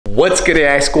What's good,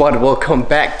 AI Squad? Welcome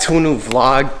back to a new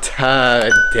vlog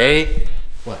today.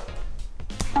 What?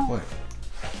 What?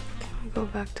 Can we go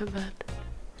back to bed?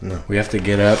 No, we have to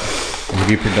get up and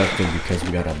be productive because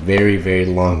we got a very, very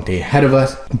long day ahead of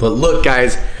us. But look,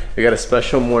 guys, we got a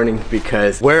special morning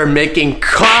because we're making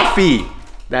coffee.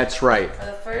 That's right.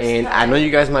 And I know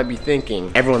you guys might be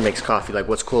thinking, everyone makes coffee. Like,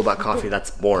 what's cool about coffee?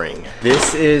 That's boring.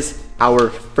 This is our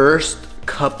first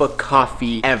cup of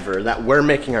coffee ever that we're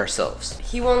making ourselves.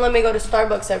 He won't let me go to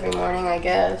Starbucks every morning, I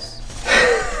guess.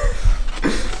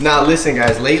 Now listen,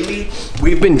 guys, lately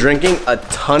we've been drinking a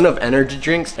ton of energy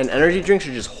drinks, and energy drinks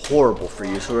are just horrible for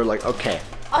you. So we're like, okay,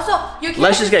 also,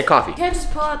 let's just get coffee. You can't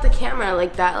just pull out the camera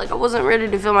like that. Like, I wasn't ready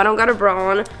to film. I don't got a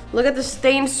bra on. Look at the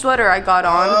stained sweater I got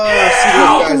on. Oh, see,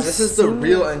 look, guys, this is the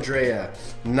real Andrea.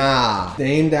 Nah,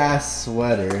 stained ass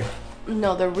sweater.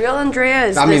 No, the real Andrea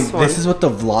is this one. This is what the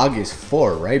vlog is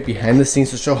for, right? Behind the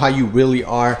scenes, to show how you really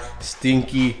are.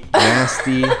 Stinky,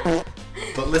 nasty.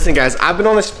 But listen, guys, I've been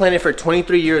on this planet for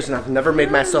 23 years and I've never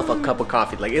made myself a cup of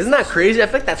coffee. Like, isn't that crazy? I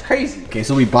feel like that's crazy. Okay,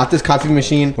 so we bought this coffee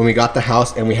machine when we got the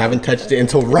house and we haven't touched it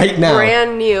until right now.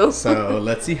 Brand new. So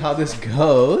let's see how this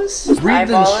goes. Read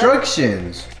the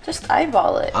instructions. Just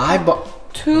eyeball it.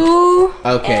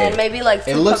 Okay. And maybe like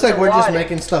it looks like we're just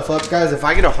making stuff up, guys. If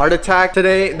I get a heart attack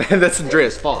today, that's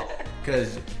Andrea's fault.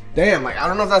 Cause damn, like, I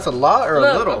don't know if that's a lot or a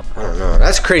little. I don't know.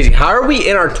 That's crazy. How are we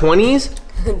in our 20s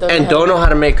and don't know how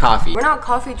to make coffee? We're not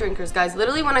coffee drinkers, guys.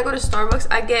 Literally, when I go to Starbucks,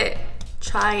 I get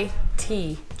chai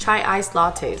iced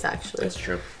lattes, actually. That's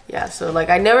true. Yeah, so like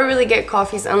I never really get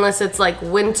coffees unless it's like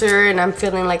winter and I'm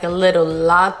feeling like a little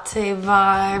latte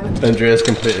vibe. Andrea's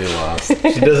completely lost.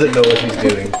 She doesn't know what she's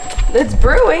doing. It's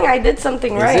brewing. I did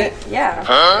something right. It?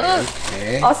 Yeah.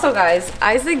 Okay. Also, guys,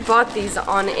 Isaac bought these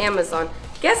on Amazon.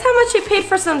 Guess how much he paid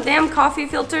for some damn coffee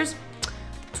filters?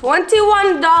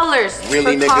 $21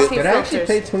 really, for nigga? coffee Did I filters. actually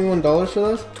pay $21 for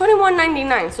those?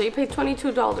 $21.99, so you paid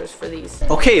 $22 for these.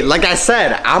 Okay, like I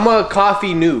said, I'm a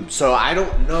coffee noob, so I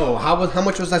don't know. How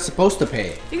much was I supposed to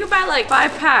pay? You could buy like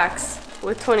 5 packs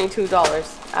with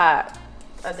 $22 at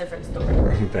a different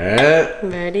store. Bet.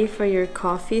 Ready for your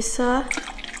coffee, sir?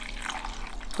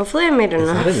 Hopefully I made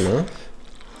enough. Is that enough?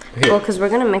 Here. Well, because we're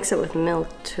going to mix it with milk,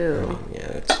 too. Oh, yeah,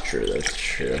 that's true, that's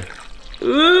true.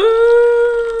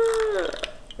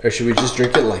 Or should we just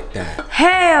drink it like that?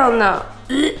 Hell no.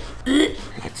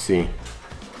 Let's see.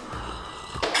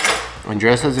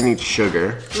 Andrea doesn't eat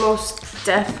sugar. Most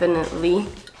definitely.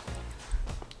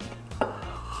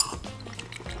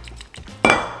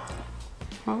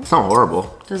 It's not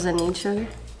horrible. Does it need sugar?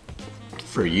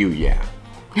 For you, yeah.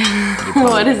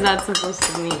 What is that supposed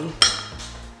to mean?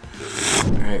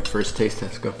 Alright, first taste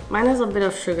test, go. Mine has a bit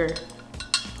of sugar.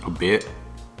 A bit?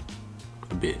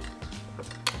 A bit.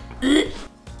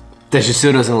 That she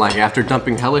still doesn't like it. After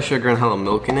dumping hella sugar and hella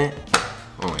milk in it.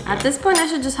 Oh my god. At this point, I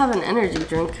should just have an energy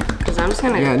drink. Because I'm just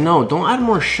gonna... Yeah, no, don't add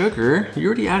more sugar. You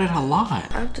already added a lot.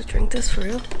 I have to drink this for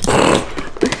real?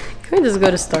 Can we just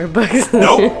go to Starbucks?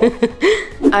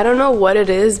 Nope. I don't know what it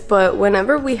is, but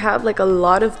whenever we have like a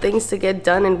lot of things to get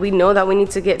done and we know that we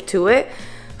need to get to it,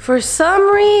 for some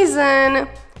reason,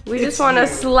 we just want to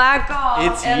slack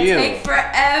off and take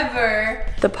forever.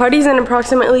 The party's in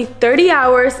approximately 30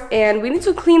 hours and we need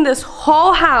to clean this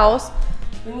whole house.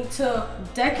 We need to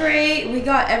decorate. We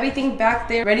got everything back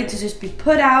there ready to just be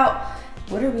put out.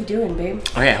 What are we doing, babe?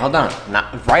 Okay, hold on.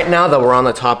 Right now that we're on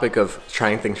the topic of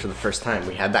trying things for the first time,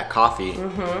 we had that coffee,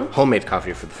 homemade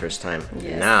coffee for the first time.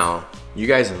 Yes. Now, you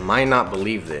guys might not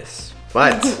believe this,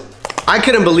 but I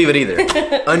couldn't believe it either.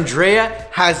 Andrea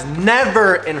has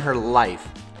never in her life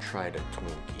tried a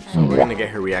Twinkie. So we're gonna get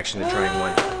her reaction to trying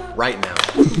one right now.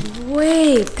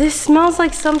 Wait, this smells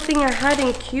like something I had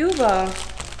in Cuba.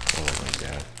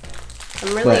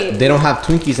 Oh my god. But they don't have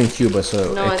Twinkies in Cuba,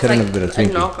 so no, it couldn't have been a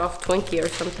Twinkie. A knockoff Twinkie or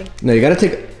something. No, you gotta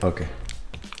take, okay.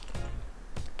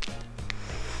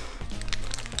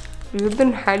 You've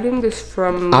been hiding this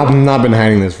from me. I've not been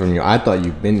hiding this from you. I thought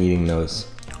you've been eating those.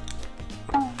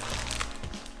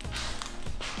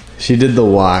 She did the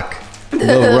walk.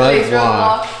 The rug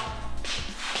walk.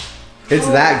 It's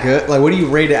that good? Like, what do you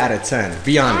rate it out of 10?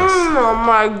 Be honest. Oh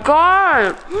my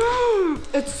god.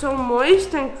 It's so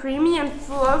moist and creamy and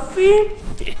fluffy.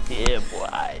 Yeah,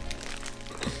 boy.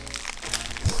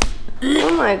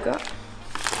 Oh my god.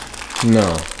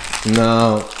 No.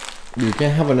 You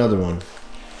can't have another one.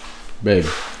 Babe,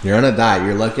 you're on a diet.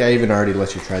 You're lucky I even already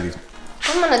let you try these.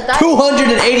 I'm on a diet.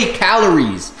 280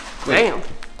 calories. Wait. Damn.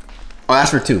 Oh,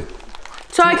 that's for 2.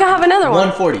 So I can have another one.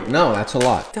 140. No, that's a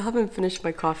lot. Still haven't finished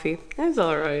my coffee. It's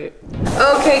all right.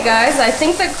 Okay, guys, I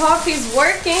think the coffee's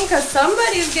working because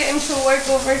somebody's getting to work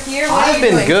over here. I've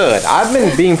been good. I've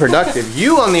been being productive.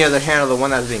 You, on the other hand, are the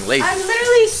one that's being lazy. I'm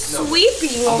literally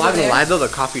sweeping over I'm not gonna there. lie though, the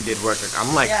coffee did work.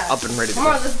 I'm like up and ready to go.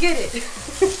 Come on, let's get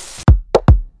it.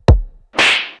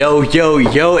 Yo, yo,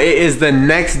 yo, it is the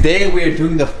next day. We are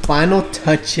doing the final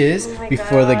touches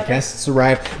before the guests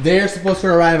arrive. They're supposed to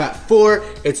arrive at 4.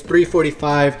 It's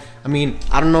 3:45. I mean,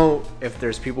 I don't know if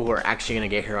there's people who are actually gonna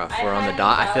get here at 4 on the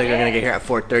dot. I feel like they're gonna get here at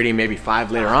 4:30, maybe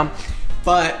 5 later on.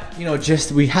 But, you know,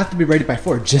 we have to be ready by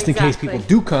 4 just in case people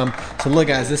do come. So look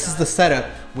guys, this is the setup.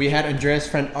 We had Andrea's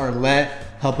friend Arlette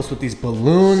help us with these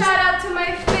balloons. Shout out to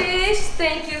my fish.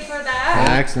 Thank you for that.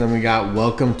 Next, and then we got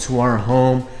welcome to our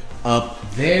home up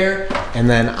there, and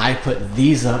then I put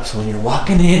these up so when you're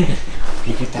walking in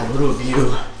you get that little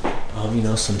view of, you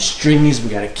know, some stringies. We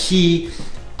got a key,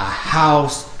 a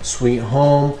house, sweet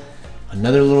home,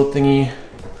 another little thingy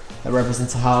that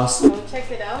represents a house.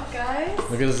 Check it out, guys.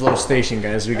 Look at this little station,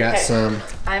 guys. We got some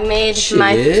I made chips.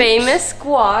 My famous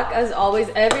guac. As always,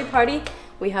 every party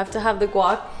we have to have the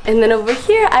guac. And then over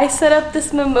here I set up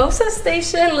this mimosa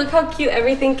station. Look how cute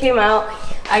everything came out.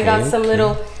 I got some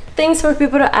little things for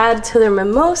people to add to their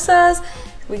mimosas.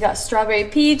 We got strawberry,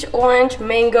 peach, orange,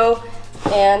 mango,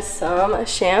 and some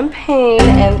champagne.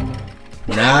 And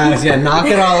nice, yeah, knock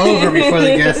it all over before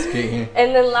the guests get here.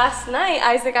 And then last night,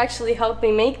 Isaac actually helped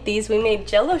me make these. We made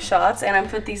Jello shots, and I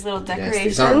put these little decorations. Yes,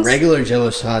 these aren't regular Jello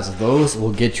shots. Those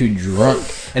will get you drunk.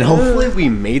 And hopefully we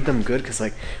made them good, because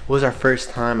like, it was our first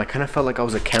time. I kind of felt like I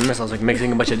was a chemist. I was like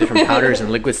mixing a bunch of different powders and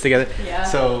liquids together. Yeah.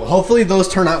 So hopefully those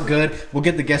turn out good. We'll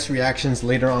get the guest reactions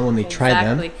later on when they try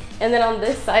them. And then on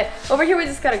this side, over here we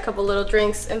just got a couple little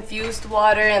drinks, infused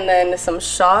water, and then some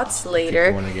shots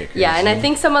later. Yeah, and I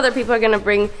think some other people are gonna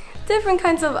bring different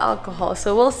kinds of alcohol,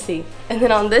 so we'll see. And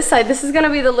then on this side, this is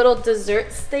gonna be the little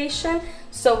dessert station.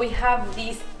 So we have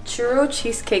these churro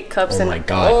cheesecake cups. Oh my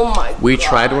god. We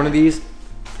tried one of these.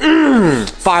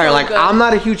 Fire. So like good. I'm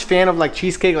not a huge fan of like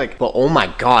cheesecake, like, but oh my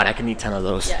god, I can eat 10 of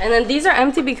those. Yeah, and then these are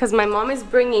empty because my mom is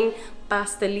bringing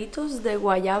pastelitos de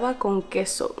guayaba con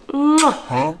queso.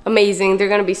 Amazing. They're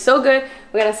gonna be so good.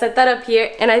 We're gonna set that up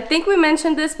here. And I think we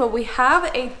mentioned this, but we have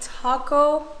a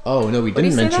taco. Oh no, we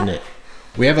didn't mention it.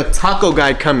 We have a taco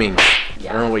guy coming.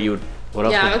 Yeah. I don't know what you would, what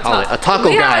else would you call it? A taco guy.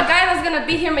 We have a guy that's gonna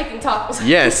be here making tacos.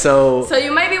 Yeah, so. So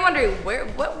you might be wondering,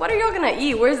 what are y'all gonna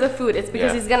eat? Where's the food? It's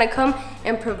because he's gonna come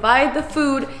and provide the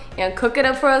food and cook it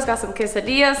up for us. Got some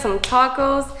quesadillas, some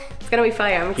tacos. It's gonna be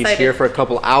fire. I'm excited. He's here for a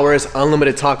couple hours.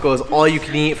 Unlimited tacos, all you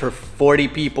can eat for 40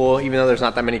 people, even though there's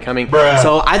not that many coming. Bruh.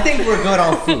 So I think we're good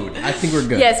on food. I think we're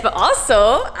good. Yes, but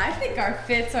also, I think our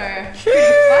fits are pretty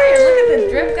fire. Look at the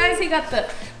drip, guys. He got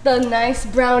the nice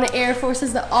brown Air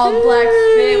Forces, the all black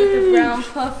fit with the brown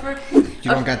puffer.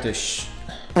 You don't got the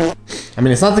I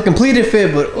mean, it's not the completed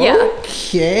fit, but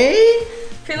okay.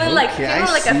 Feeling like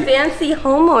a fancy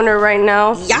homeowner right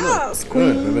now. Yes.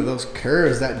 Good. Look at those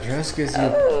curves. That dress gives you.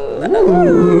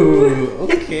 Ooh.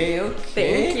 Okay.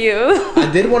 Thank you. I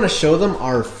did want to show them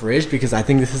our fridge because I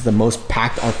think this is the most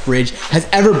packed our fridge has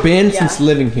ever been since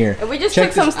living here. And we just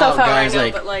took some stuff out right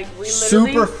now, but like we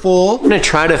literally super full. I'm gonna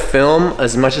try to film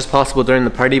as much as possible during the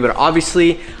party, but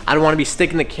obviously I don't want to be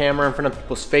sticking the camera in front of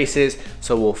people's faces,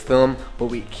 so we'll film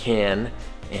what we can.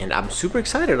 And I'm super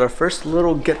excited. Our first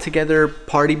little get-together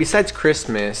party besides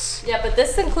Christmas. Yeah, but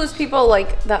this includes people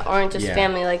like that aren't just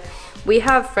family. Like we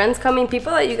have friends coming,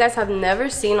 people that you guys have never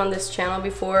seen on this channel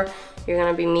before. You're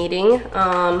gonna be meeting.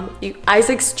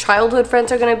 Isaac's childhood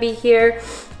friends are gonna be here.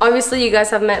 Obviously, you guys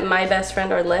have met my best friend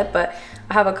Arlette, but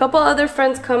I have a couple other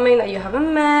friends coming that you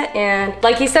haven't met. And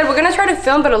like he said, we're gonna try to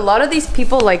film, but a lot of these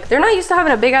people, like, they're not used to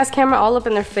having a big ass camera all up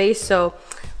in their face, so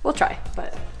we'll try.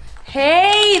 But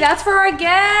hey, that's for our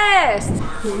guest.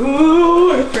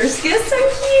 Ooh, our first guests are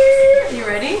here. Are you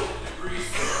ready?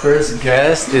 First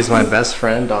guest is my best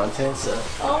friend Dante. So.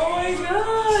 Oh my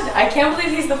god! I can't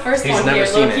believe he's the first one never here,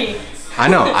 seen low-key. it. I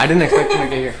know. I didn't expect him to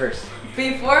get here first.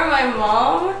 Before my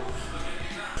mom,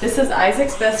 this is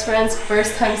Isaac's best friend's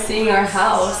first time seeing our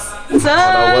house. What's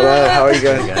up? What up? How are you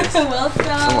guys? Welcome.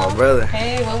 Come on, brother.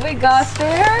 Hey, what we got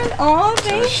there? Oh,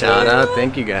 thank you. Shout out.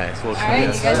 Thank you guys. All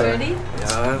right, you guys ready?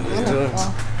 Yeah, let's do it.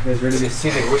 You guys ready to see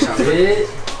the wish I did?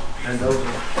 And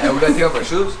over. Hey, we got to take off our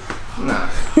shoes? Nah.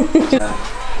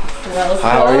 Welcome.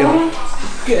 How are you?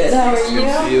 Good, how are you? Good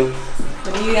to see you.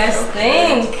 What do you guys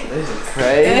think? This is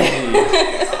crazy.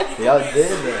 Y'all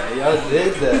did that. Y'all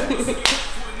did that.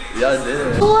 Y'all did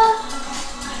it.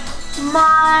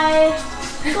 My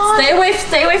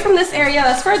Stay away from this area.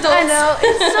 That's for adults. I know.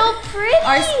 It's so pretty.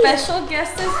 Our special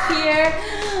guest is here.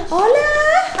 Hola.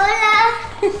 Hola.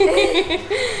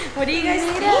 What do you guys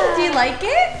think? Do you like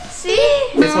it? See?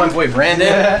 This is my boy Brandon.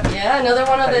 Yeah, another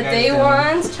one of the day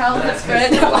ones. Childhood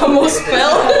friend. Almost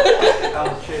fell.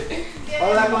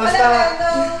 Hola, ¿cómo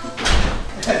está?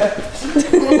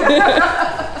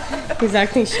 He's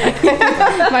acting shy.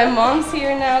 My mom's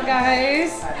here now,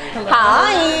 guys. Hello.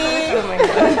 Hi. Oh my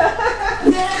god.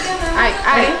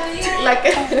 Like.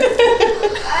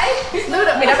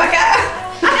 Mira para acá.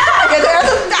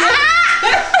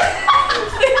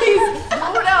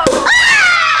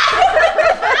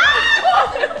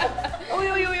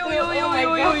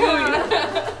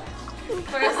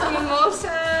 First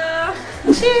mimosa.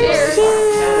 Cheers.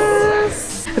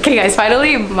 Okay guys,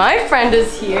 finally my friend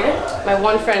is here. My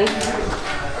one friend.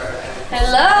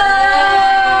 Hello!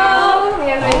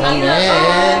 We're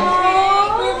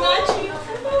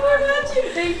matching.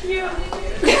 Thank you.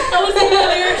 I was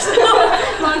earlier, so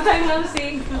long time no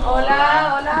see. Hola,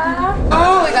 hola.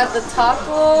 Oh, we got the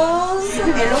tacos.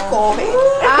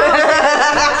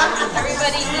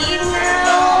 Everybody eat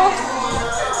now.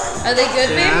 Are they good,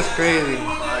 babe? Yeah, that's crazy.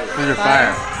 These are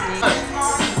fire.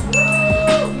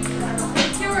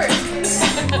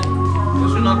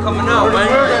 This is not coming out, man.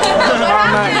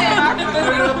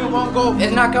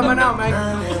 It's not coming out, man.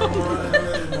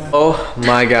 Oh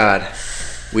my god.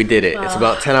 We did it. It's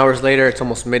about 10 hours later. It's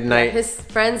almost midnight. His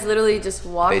friends literally just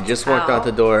walked out. They just walked out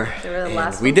the door. They were the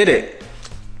last we did it.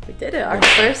 We did it. Our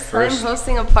first time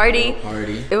hosting a party.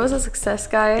 It was a success,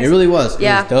 guys. It really was.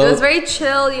 Yeah, It was dope. it was very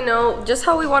chill, you know, just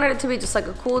how we wanted it to be, just like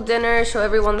a cool dinner, show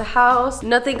everyone the house.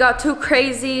 Nothing got too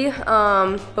crazy,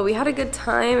 but we had a good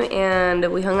time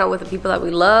and we hung out with the people that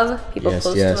we love, people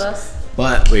close to us.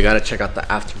 But we gotta check out the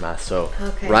aftermath. So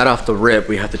right off the rip,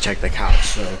 we have to check the couch.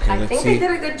 So okay, I think they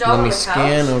did a good job on the couch.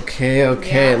 Let me scan.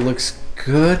 Okay, it looks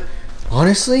good.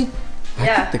 Honestly, I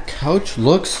think the couch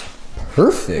looks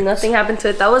perfect. Nothing happened to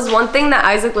it. That was one thing that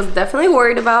Isaac was definitely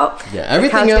worried about. Yeah,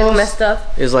 everything else messed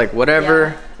up. is like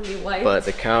whatever. Yeah, but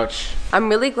the couch. I'm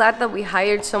really glad that we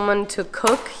hired someone to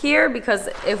cook here, because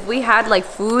if we had like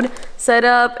food set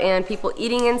up and people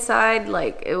eating inside,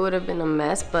 like it would have been a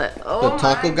mess. But the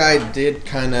taco guy did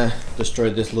kind of destroy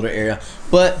this little area,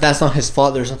 but that's not his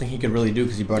fault. There's nothing he could really do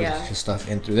because he brought his stuff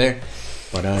in through there.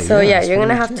 But so yeah, you're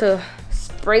gonna have to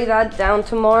spray that down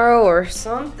tomorrow or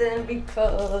something,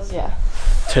 because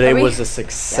today was a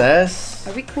success.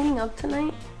 Are we cleaning up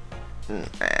tonight?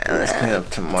 Let's clean up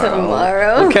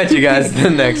tomorrow. We'll catch you guys in the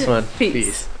next one.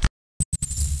 Peace.